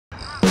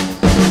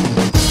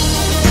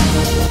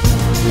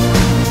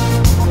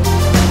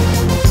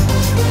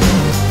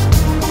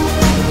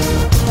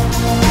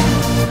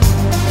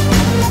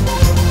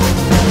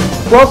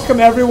Welcome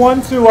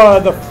everyone to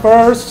the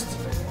first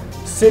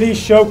City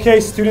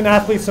Showcase Student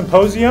Athlete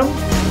Symposium.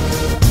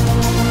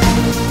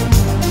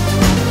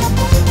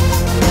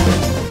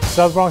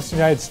 South Bronx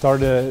United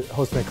started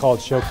hosting a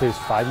college showcase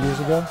 5 years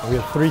ago. We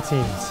had 3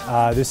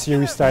 teams. This year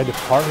we started to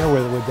partner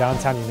with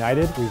Downtown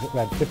United. We've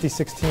had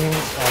 56 teams,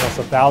 almost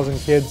 1,000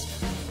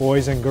 kids,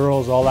 boys and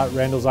girls, all at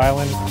Randall's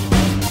Island.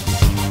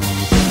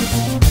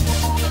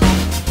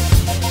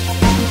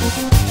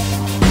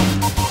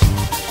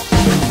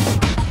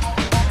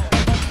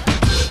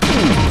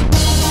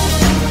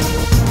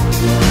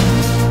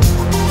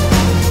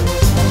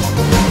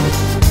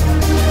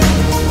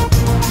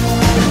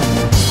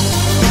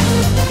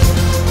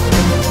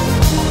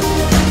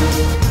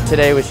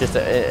 Today was just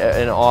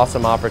an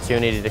awesome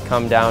opportunity to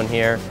come down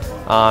here,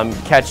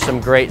 catch some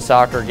great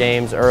soccer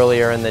games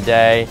earlier in the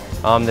day.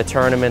 The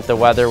tournament, the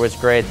weather was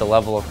great, the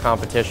level of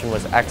competition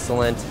was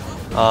excellent,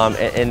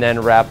 and then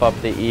wrap up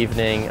the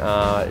evening,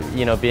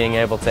 you know, being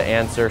able to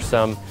answer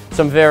some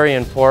very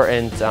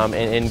important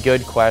and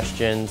good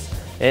questions,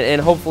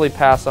 and hopefully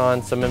pass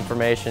on some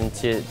information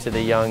to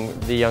the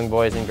young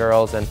boys and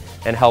girls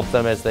and help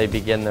them as they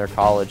begin their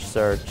college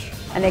search.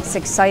 And it's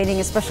exciting,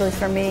 especially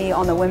for me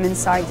on the women's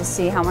side, to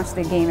see how much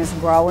the game is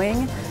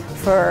growing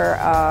for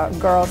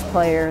girls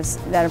players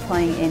that are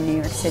playing in New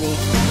York City.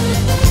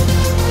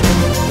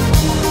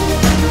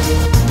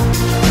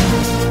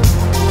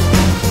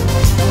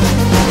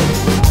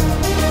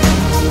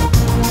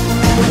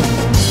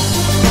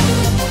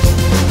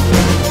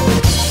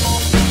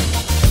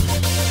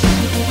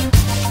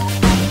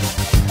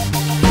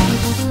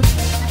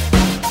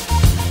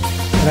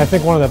 And I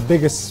think one of the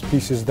biggest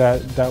pieces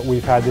that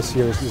we've had this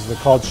year is the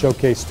College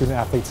Showcase Student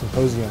Athlete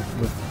Symposium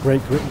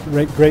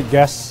with great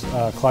guests,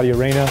 Claudia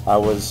Reyna. I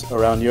was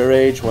around your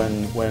age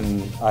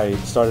when I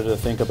started to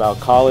think about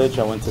college.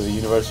 I went to the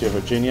University of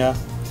Virginia.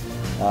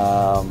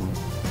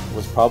 It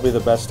was probably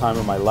the best time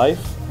of my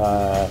life.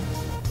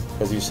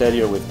 As you said,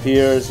 you're with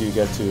peers, you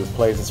get to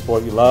play the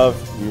sport you love,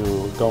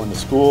 you go into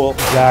school.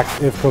 Zach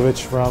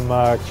Ivkovich from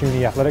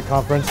CUNY Athletic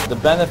Conference. The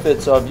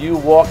benefits of you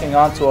walking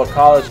onto a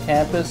college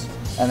campus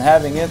and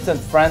having instant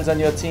friends on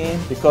your team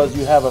because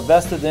you have a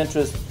vested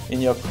interest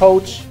in your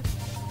coach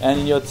and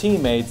in your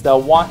teammates that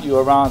want you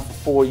around for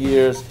 4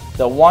 years,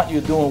 that want you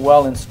doing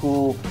well in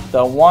school,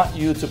 that want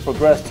you to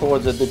progress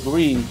towards a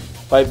degree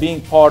by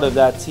being part of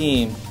that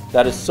team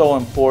that is so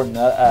important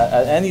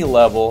at any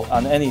level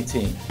on any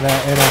team.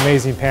 An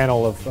amazing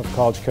panel of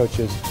college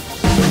coaches.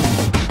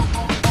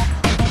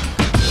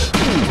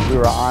 We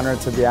were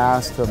honored to be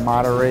asked to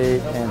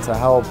moderate and to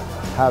help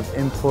have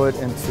input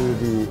into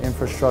the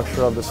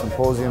infrastructure of the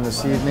symposium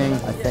this evening.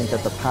 I think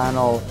that the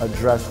panel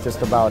addressed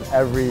just about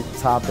every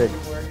topic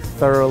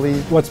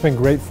thoroughly. What's been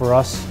great for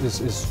us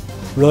is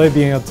really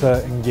being able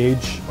to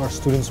engage our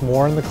students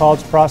more in the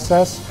college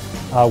process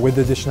with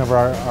the addition of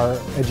our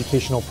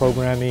educational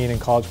programming and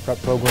college prep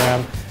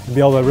program, and be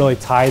able to really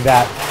tie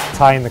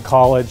in the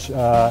college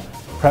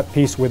prep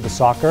piece with the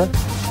soccer.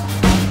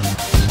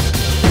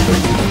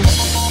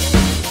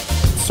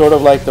 Sort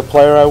of like the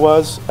player I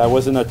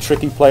wasn't a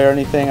tricky player or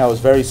anything. I was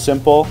very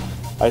simple.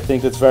 I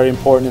think it's very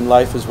important in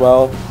life as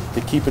well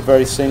to keep it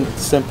very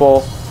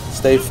simple,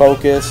 stay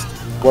focused,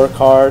 work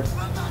hard,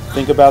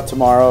 think about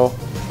tomorrow,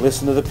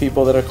 listen to the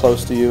people that are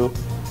close to you,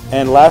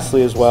 and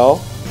lastly as well,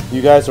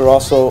 you guys are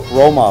also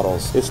role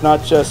models. It's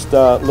not just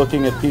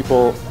looking at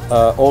people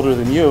older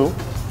than you,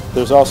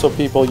 there's also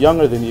people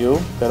younger than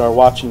you that are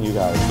watching you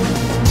guys.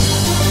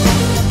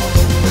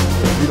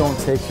 If you don't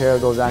take care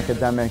of those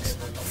academics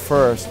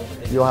first,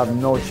 you'll have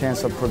no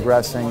chance of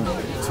progressing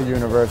to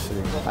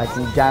university. I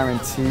can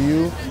guarantee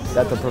you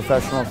that the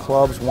professional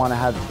clubs want to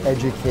have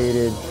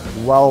educated,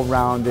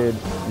 well-rounded,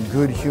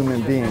 good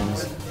human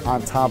beings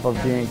on top of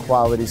being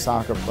quality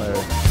soccer players.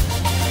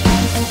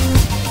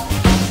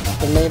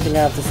 The main thing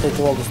I have to say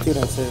to all the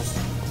students is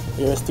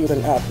you're a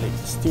student athlete.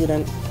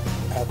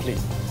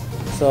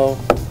 So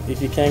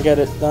if you can't get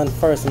it done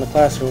first in the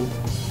classroom,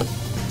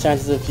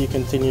 chances if you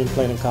continue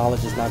playing in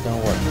college is not going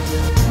to work.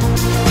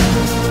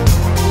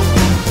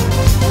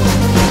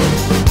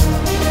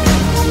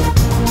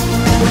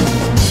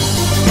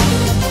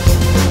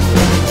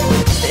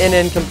 And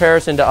in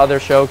comparison to other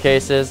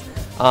showcases,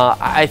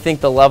 I think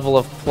the level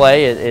of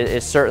play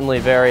is certainly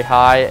very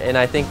high, and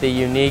I think the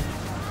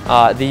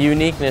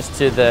uniqueness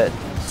to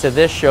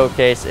this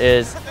showcase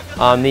is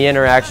the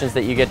interactions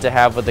that you get to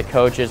have with the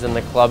coaches and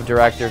the club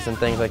directors and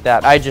things like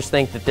that. I just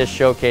think that this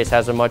showcase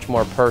has a much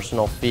more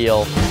personal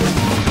feel.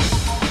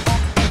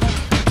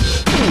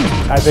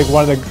 I think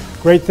one of the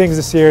great things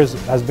this year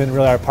has been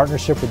really our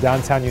partnership with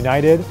Downtown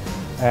United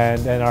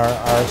and our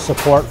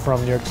support from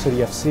New York City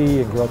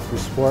FC and Growth Through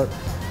Sport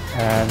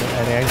and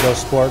Anglo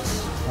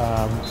Sports,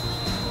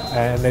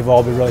 and they've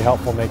all been really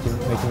helpful making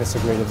this a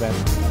great event.